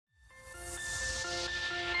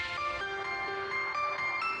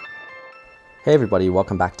Hey everybody,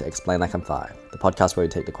 welcome back to Explain Like I'm 5, the podcast where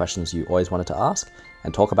we take the questions you always wanted to ask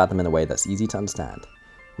and talk about them in a way that's easy to understand.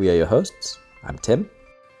 We are your hosts. I'm Tim.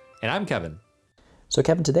 And I'm Kevin. So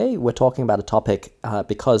Kevin, today we're talking about a topic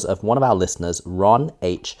because of one of our listeners, Ron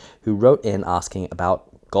H., who wrote in asking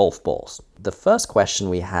about golf balls. The first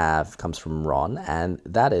question we have comes from Ron, and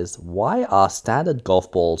that is, why are standard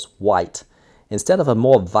golf balls white instead of a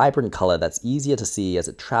more vibrant color that's easier to see as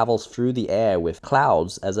it travels through the air with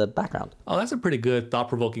clouds as a background? Oh, that's a pretty good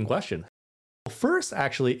thought-provoking question. First,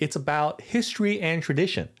 actually, it's about history and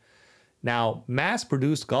tradition. Now,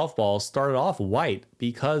 mass-produced golf balls started off white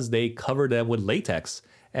because they covered them with latex,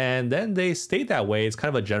 and then they stayed that way. It's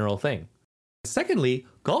kind of a general thing. Secondly,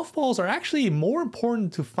 golf balls are actually more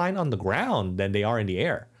important to find on the ground than they are in the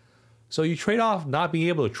air. So you trade off not being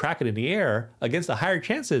able to track it in the air against the higher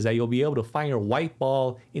chances that you'll be able to find your white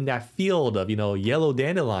ball in that field of, yellow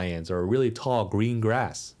dandelions or really tall green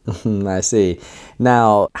grass. I see.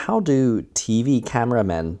 Now, how do TV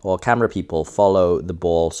cameramen or camera people follow the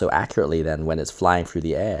ball so accurately then when it's flying through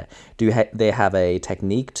the air? Do they have a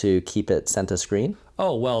technique to keep it center screen?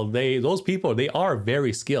 Oh, well, those people, they are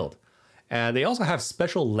very skilled. And they also have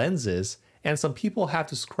special lenses, and some people have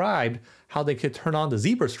described how they could turn on the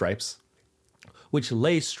zebra stripes, which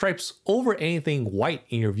lay stripes over anything white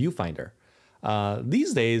in your viewfinder.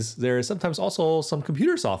 These days, there is sometimes also some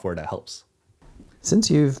computer software that helps.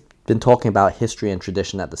 Since you've been talking about history and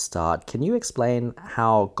tradition at the start, can you explain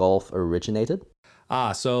how golf originated?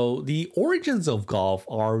 So the origins of golf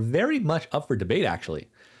are very much up for debate, actually.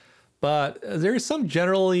 But there is some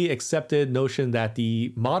generally accepted notion that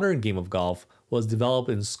the modern game of golf was developed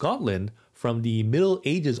in Scotland from the Middle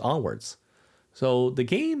Ages onwards. So the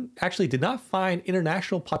game actually did not find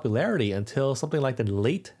international popularity until something like the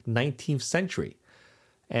late 19th century.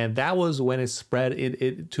 And that was when it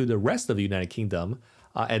spread to the rest of the United Kingdom,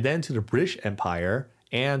 and then to the British Empire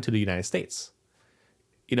and to the United States.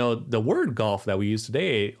 The word golf that we use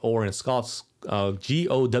today, or in Scots,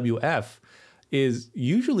 GOWF, is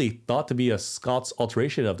usually thought to be a Scots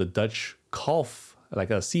alteration of the Dutch kolf,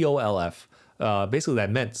 like a COLF. Basically, that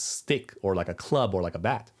meant stick or like a club or like a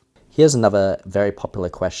bat. Here's another very popular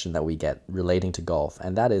question that we get relating to golf,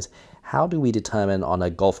 and that is, how do we determine on a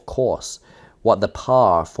golf course what the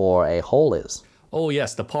par for a hole is? Oh,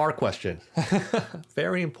 yes, the par question.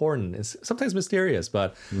 Very important. It's sometimes mysterious,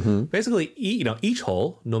 but basically, each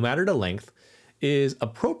hole, no matter the length, is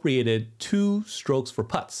appropriated 2 strokes for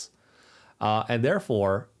putts. And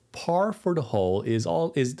therefore, par for the hole is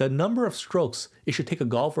the number of strokes it should take a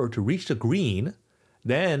golfer to reach the green,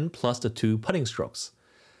 then plus the 2 putting strokes.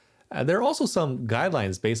 There are also some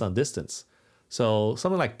guidelines based on distance. So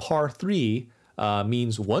something like par 3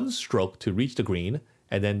 means 1 stroke to reach the green,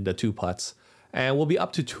 and then the 2 putts, and will be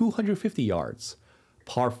up to 250 yards.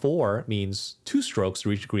 Par 4 means 2 strokes to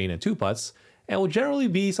reach the green and 2 putts, and will generally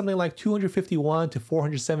be something like 251 to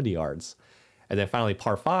 470 yards. And then finally,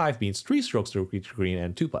 par 5 means 3 strokes to reach the green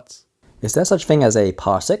and 2 putts. Is there such thing as a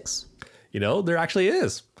par 6? There actually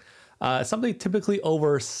is. Something typically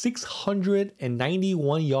over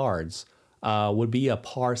 691 yards would be a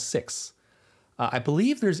par 6. I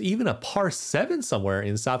believe there's even a par 7 somewhere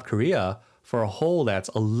in South Korea for a hole that's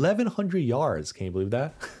 1,100 yards. Can you believe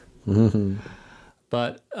that?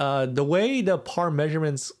 But the way the par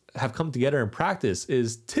measurements have come together in practice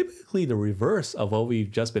is typically the reverse of what we've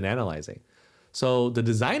just been analyzing. So the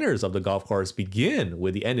designers of the golf course begin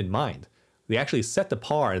with the end in mind. They actually set the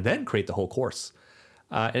par and then create the whole course.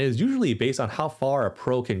 And it's usually based on how far a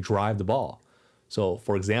pro can drive the ball. So,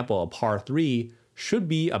 for example, a par 3 should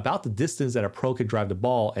be about the distance that a pro can drive the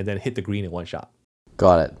ball and then hit the green in 1 shot.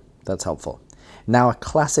 Got it. That's helpful. Now, a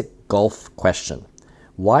classic golf question.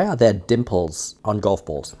 Why are there dimples on golf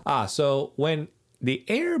balls? So when the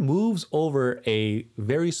air moves over a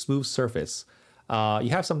very smooth surface, you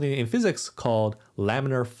have something in physics called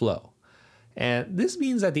laminar flow. And this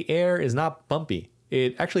means that the air is not bumpy.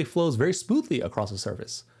 It actually flows very smoothly across the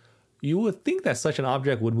surface. You would think that such an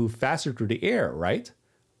object would move faster through the air, right?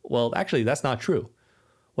 Well, actually, that's not true.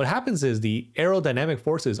 What happens is the aerodynamic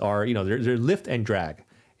forces are, they're lift and drag.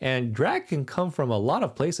 And drag can come from a lot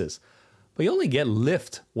of places. But you only get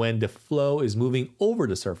lift when the flow is moving over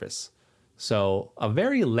the surface. So a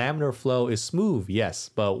very laminar flow is smooth, yes,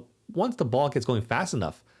 but once the ball gets going fast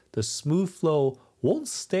enough, the smooth flow won't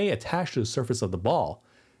stay attached to the surface of the ball.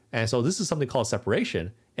 And so this is something called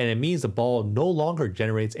separation, and it means the ball no longer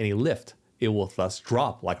generates any lift. It will thus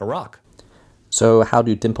drop like a rock. So how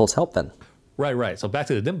do dimples help then? Right. So back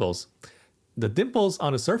to the dimples. The dimples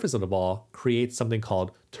on the surface of the ball create something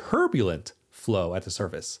called turbulent flow at the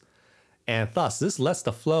surface. And thus, this lets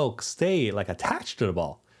the flow stay like attached to the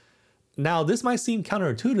ball. Now, this might seem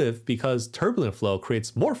counterintuitive because turbulent flow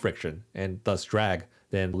creates more friction and thus drag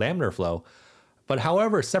than laminar flow. But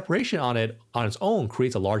however, separation on its own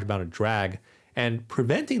creates a large amount of drag, and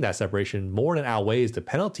preventing that separation more than outweighs the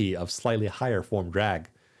penalty of slightly higher form drag.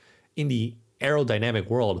 In the aerodynamic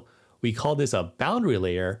world, we call this a boundary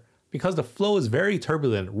layer because the flow is very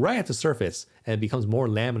turbulent right at the surface and it becomes more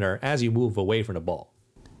laminar as you move away from the ball.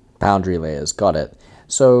 Boundary layers, got it.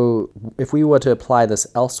 So if we were to apply this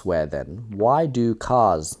elsewhere then, why do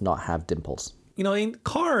cars not have dimples? In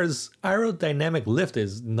cars, aerodynamic lift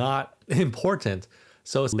is not important,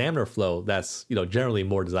 so it's laminar flow that's, generally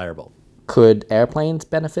more desirable. Could airplanes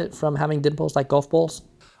benefit from having dimples like golf balls?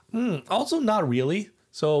 Also not really.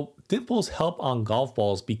 So dimples help on golf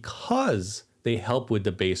balls because they help with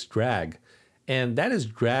the base drag. And that is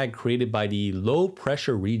drag created by the low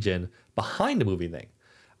pressure region behind the moving thing.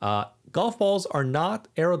 Golf balls are not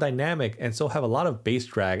aerodynamic and so have a lot of base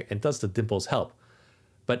drag, and thus the dimples help.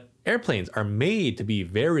 But airplanes are made to be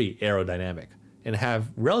very aerodynamic and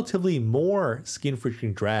have relatively more skin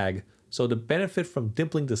friction drag, so the benefit from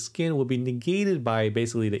dimpling the skin will be negated by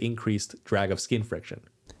basically the increased drag of skin friction.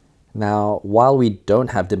 Now, while we don't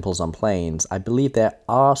have dimples on planes, I believe there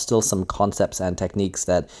are still some concepts and techniques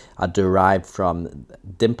that are derived from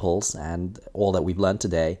dimples and all that we've learned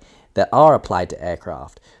today that are applied to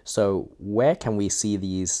aircraft. So where can we see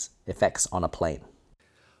these effects on a plane?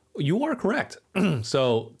 You are correct.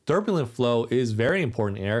 So turbulent flow is very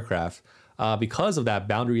important in aircraft because of that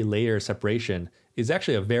boundary layer separation is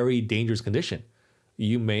actually a very dangerous condition.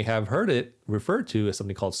 You may have heard it referred to as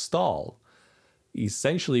something called stall.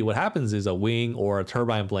 Essentially, what happens is a wing or a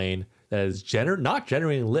turbine plane that is not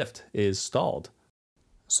generating lift is stalled.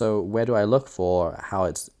 So where do I look for how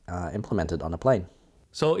it's implemented on a plane?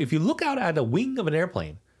 So if you look out at the wing of an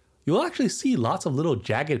airplane, you'll actually see lots of little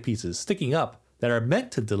jagged pieces sticking up that are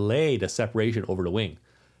meant to delay the separation over the wing.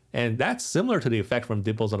 And that's similar to the effect from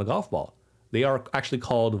dimples on a golf ball. They are actually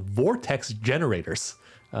called vortex generators.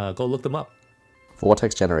 Go look them up.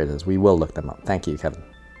 Vortex generators, we will look them up. Thank you, Kevin.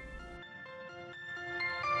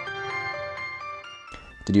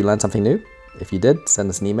 Did you learn something new? If you did, send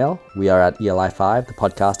us an email. We are at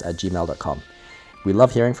eli5thepodcast@gmail.com. We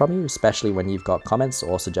love hearing from you, especially when you've got comments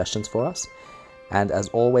or suggestions for us. And as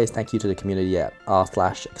always, thank you to the community at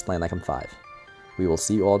r/explainlikeam5. We will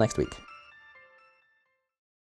see you all next week.